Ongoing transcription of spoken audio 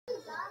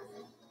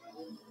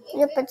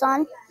Yep, it's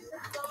on.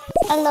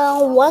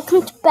 Hello,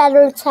 welcome to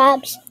Battle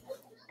Tabs.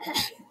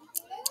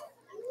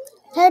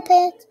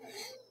 Typing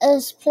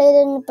is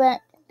played in the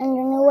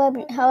new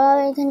web.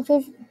 However, you can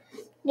choose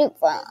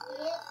different.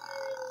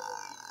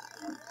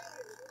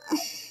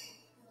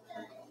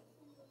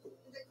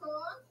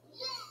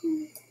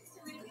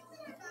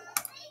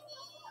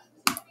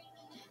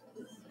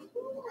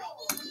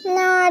 No,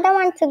 I don't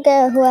want to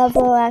get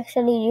whoever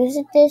actually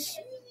uses this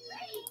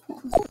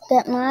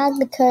get mad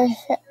because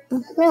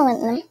we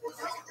want them.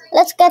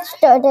 Let's get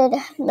started.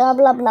 Blah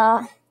blah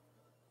blah.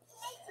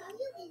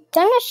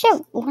 Turn the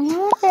ship.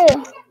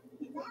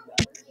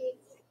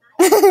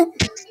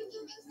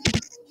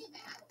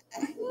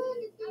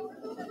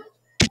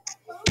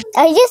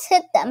 I just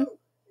hit them.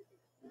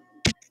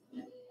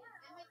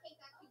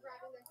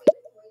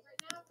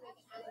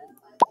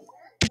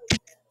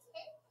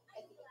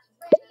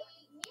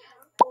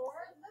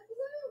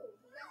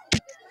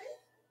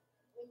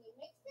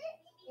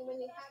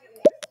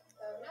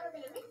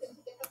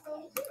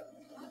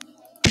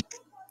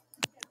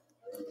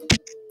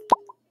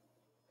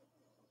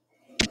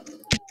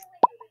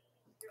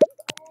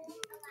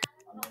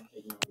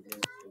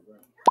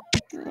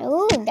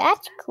 Ooh,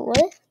 that's cool.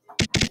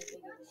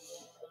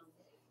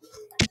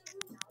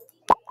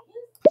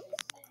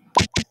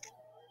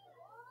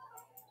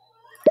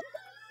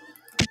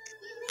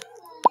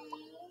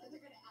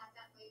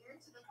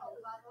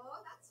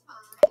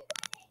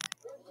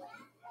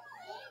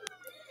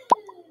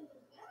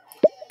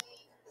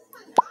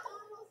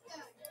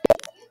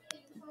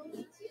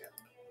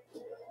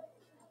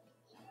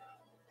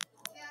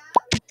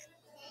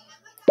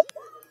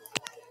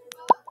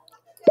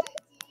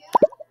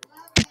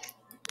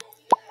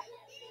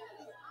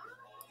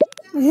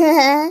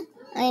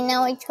 I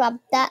know I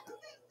dropped that.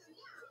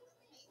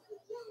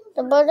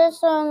 The bird is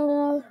on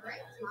the...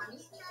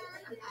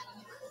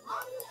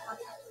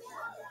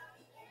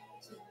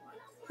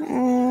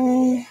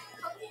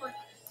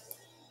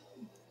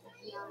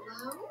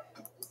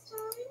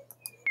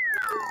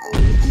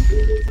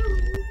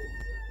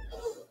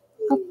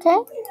 Okay.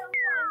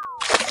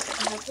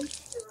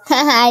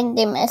 I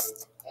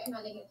missed.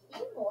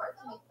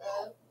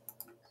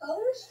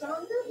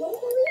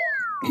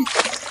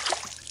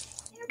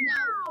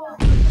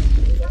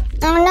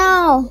 Oh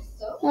no!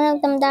 One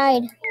of them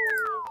died.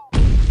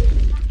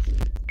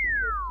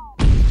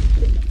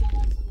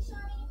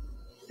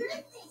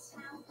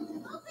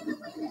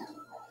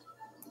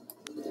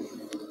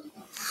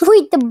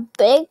 Wait, the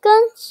big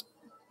guns?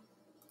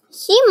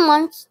 Sea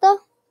monster?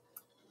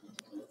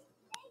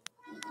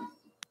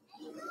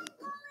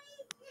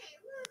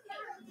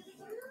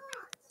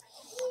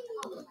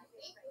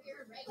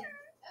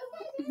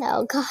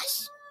 Oh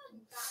gosh.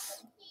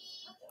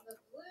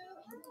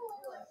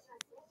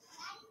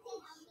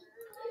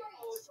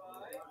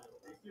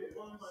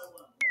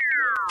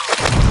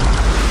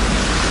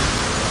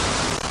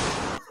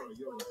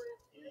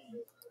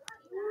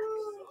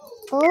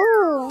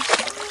 Ooh.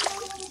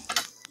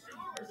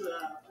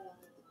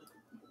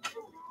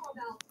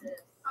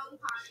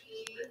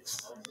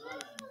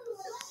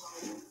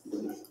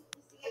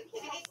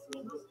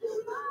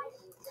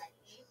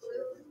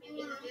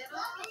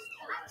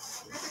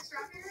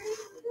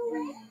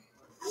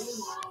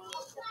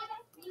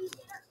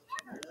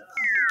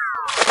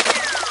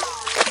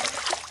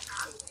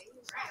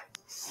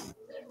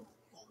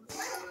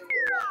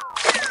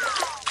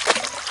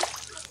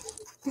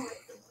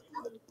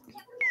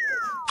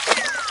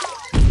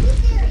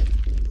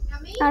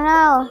 Oh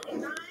no.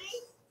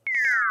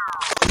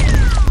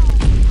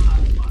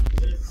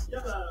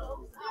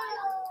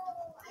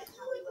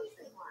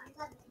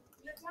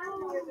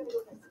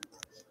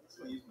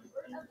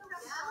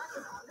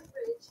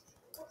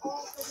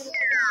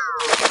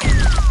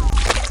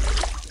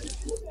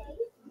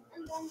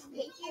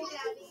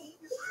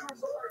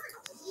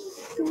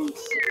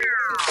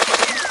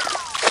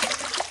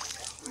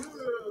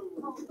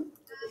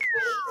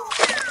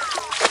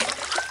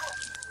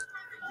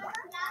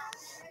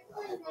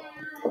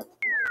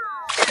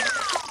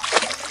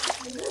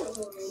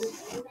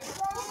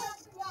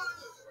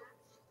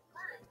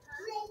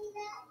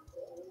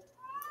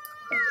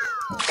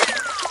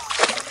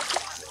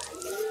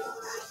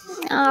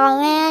 Oh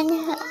man,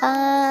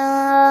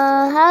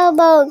 how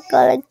about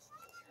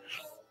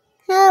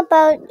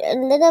a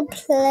little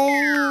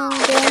playing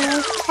game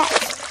of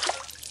text?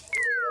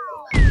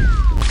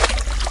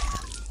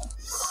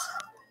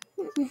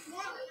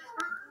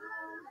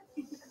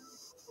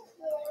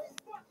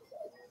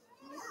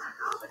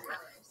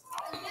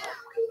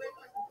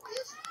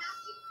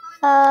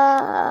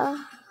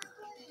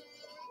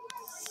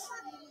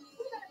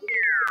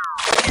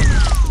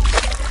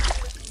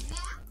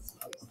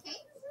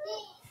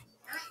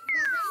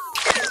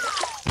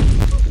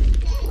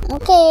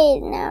 Okay,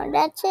 now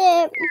that's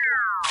it.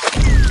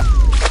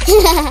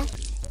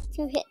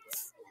 2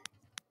 hits.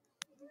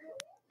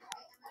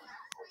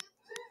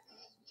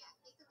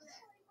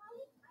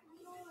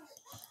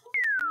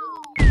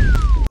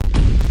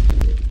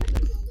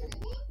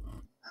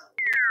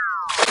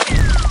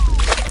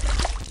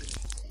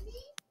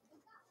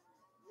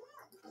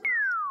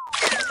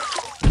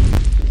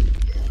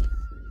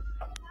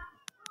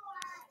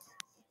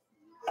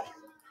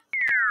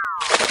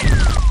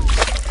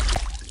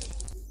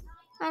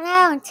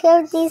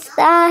 until these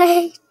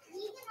die.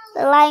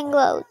 The line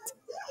goes.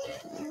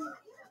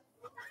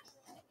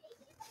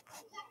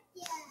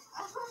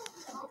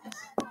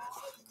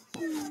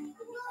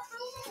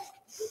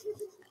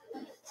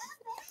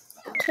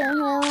 Okay,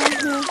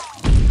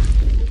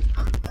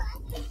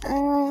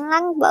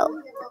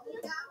 longboat.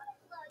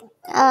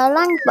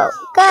 Longboat,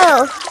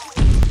 go!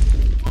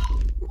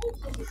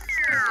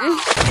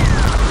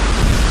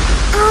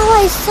 Oh,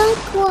 I sunk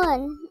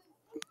one.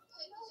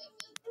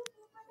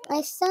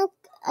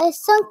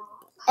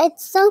 It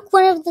sunk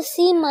one of the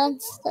sea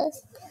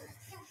monsters.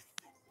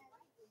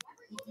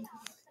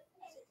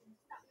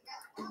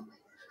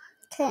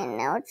 Okay,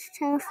 now it's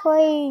time for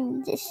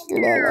this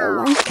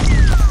little one.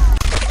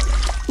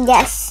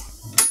 Yes.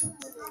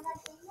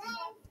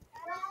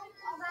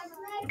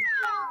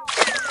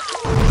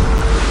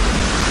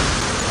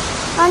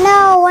 Oh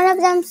no, one of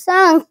them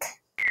sunk.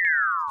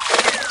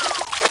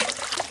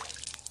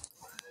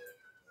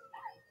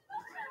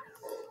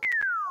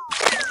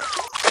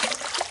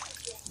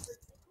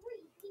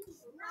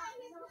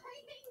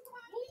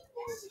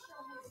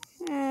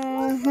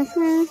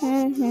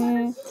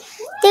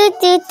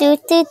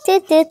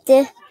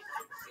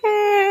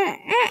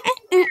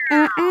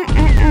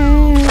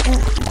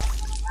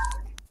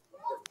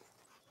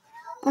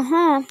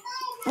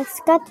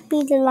 It's got to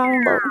be the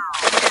longboat.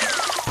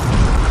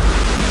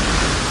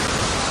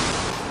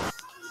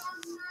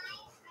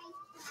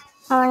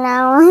 Oh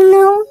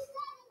no.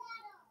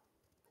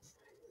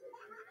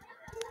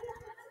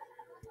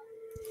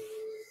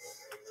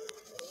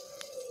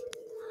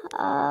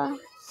 Oh.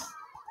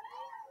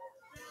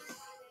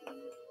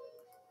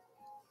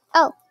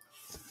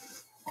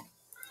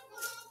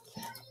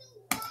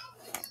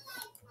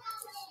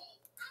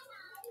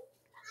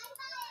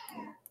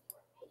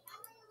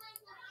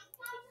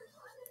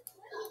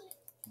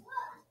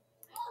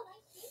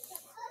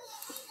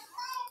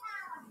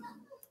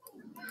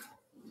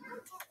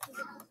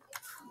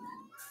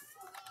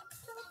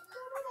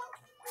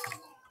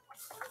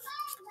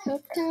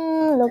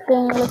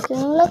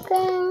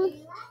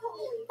 Looking.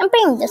 I'm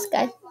bringing this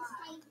guy.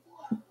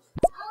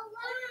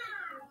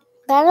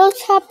 Battle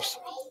chops.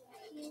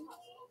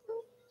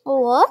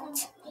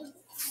 What?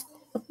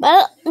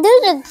 Well,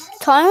 there's a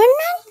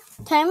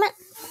tournament?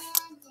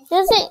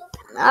 Does it?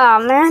 Oh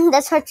man,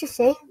 that's hard to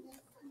say.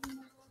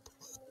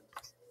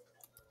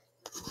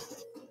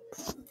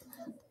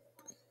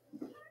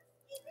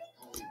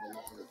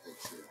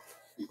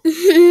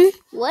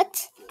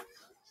 What?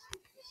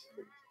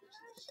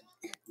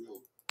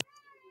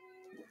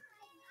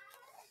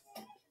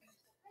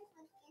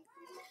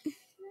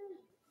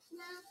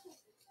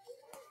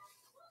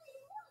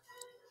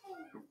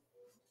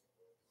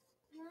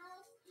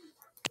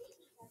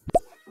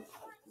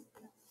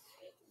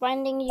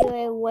 Finding you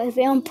a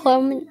warfare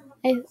opponent.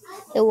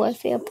 A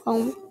warfare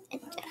opponent.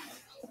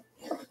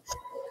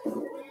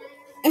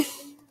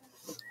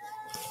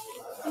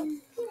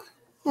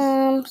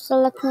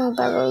 Selecting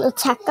barrel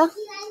attacker.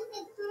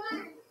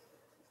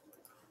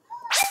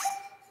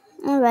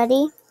 I'm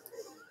ready.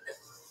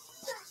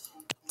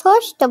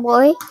 Push the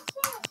boy.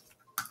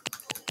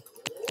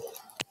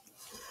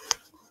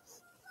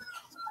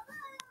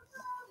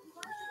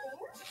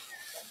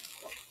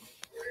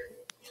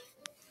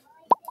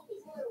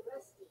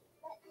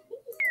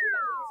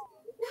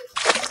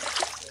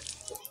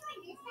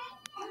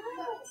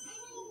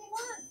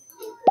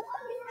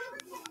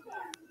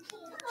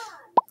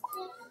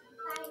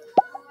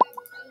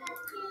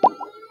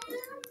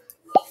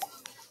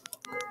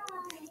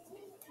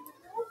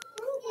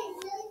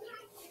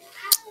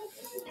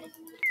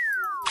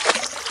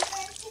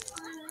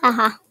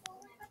 Haha.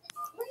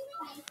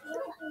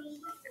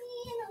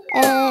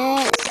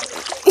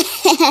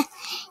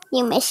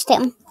 You missed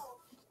him.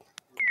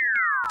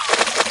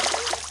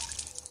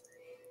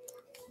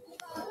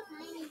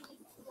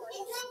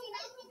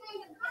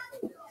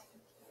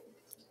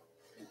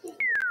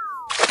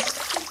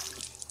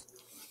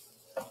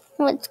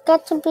 It's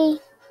got to be.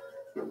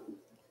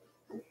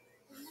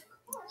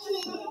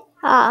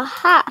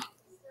 Aha.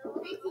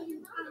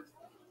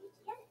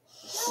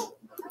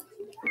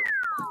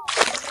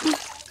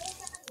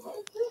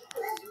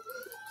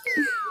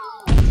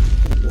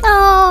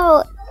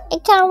 No, I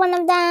killed one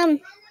of them.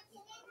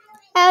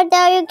 How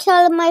dare you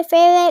kill my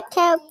favorite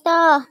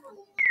character?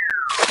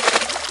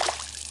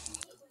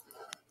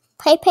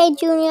 Pepe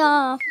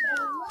Jr.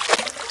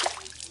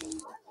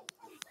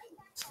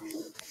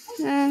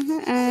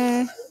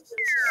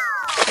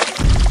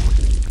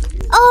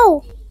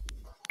 Oh!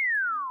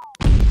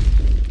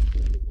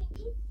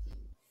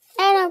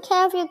 I don't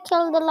care if you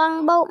kill the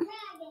longboat.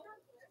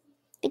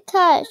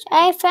 Because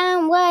I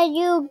found where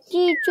you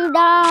need to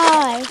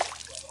die.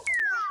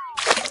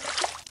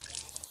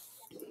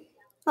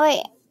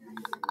 Wait.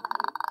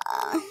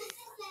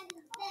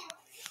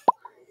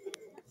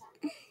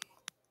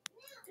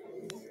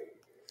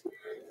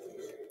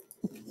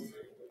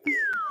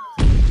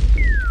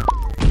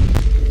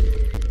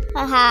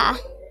 Haha.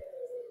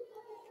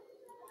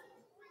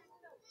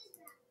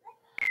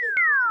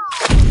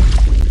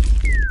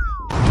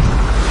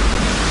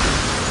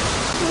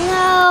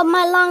 No. No,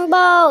 my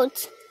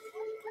longboat.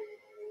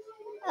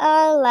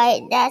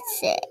 Alright, that's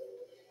it.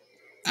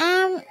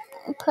 I'm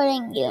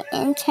putting you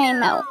in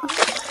timeout.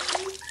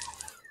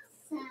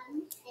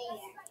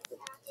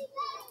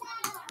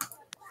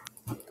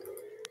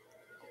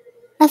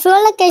 I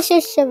feel like I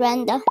should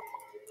surrender.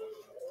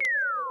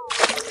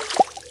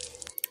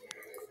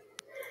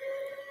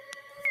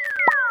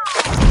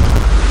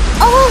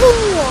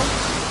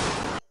 Oh!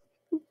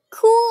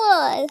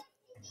 Cool!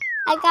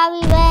 I got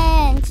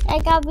revenge. I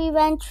got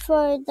revenge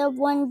for the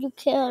one you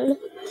killed.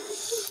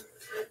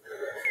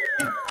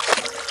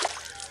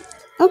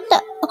 What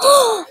the?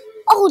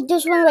 Oh,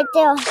 there's one right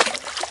there.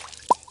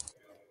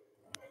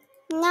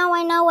 Now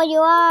I know where you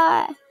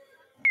are.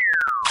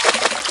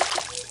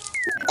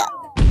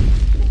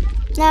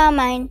 Never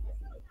mind.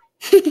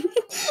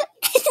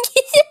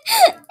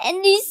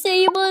 And these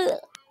sailboat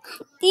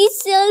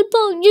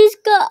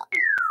just got.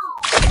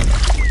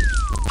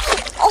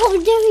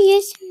 Oh, there he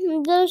is.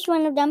 There's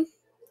one of them.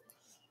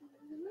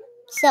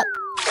 Sup?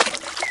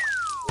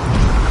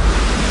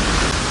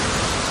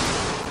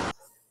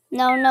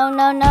 No.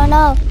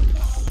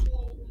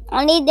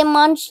 Only the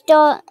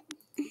monster.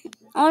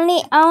 I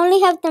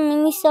only have the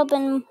mini sub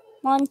and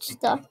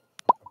monster.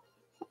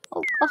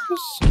 Oh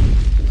gosh.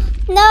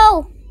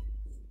 No!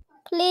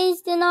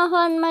 Please do not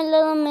hurt my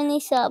little mini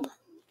sub.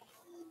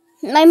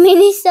 My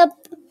mini sub.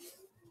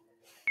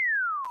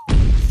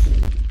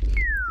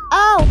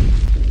 Oh!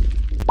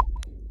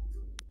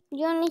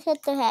 You only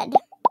hit the head.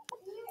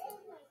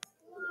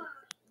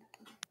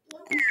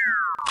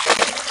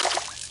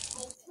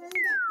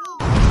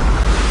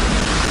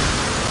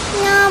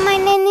 No, my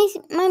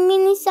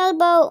mini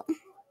sailboat.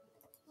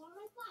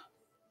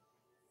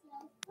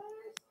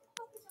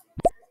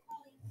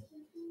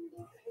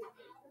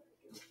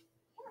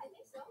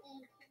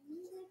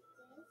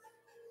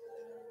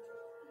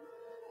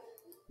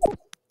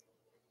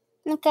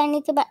 Okay, I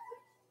need to back.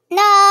 No!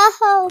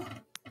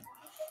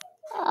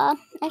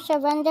 I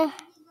surrender.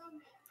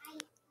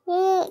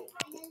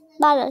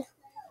 Battle.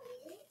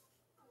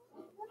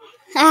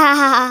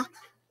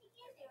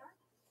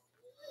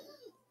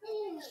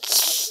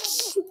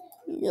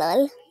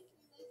 Lol.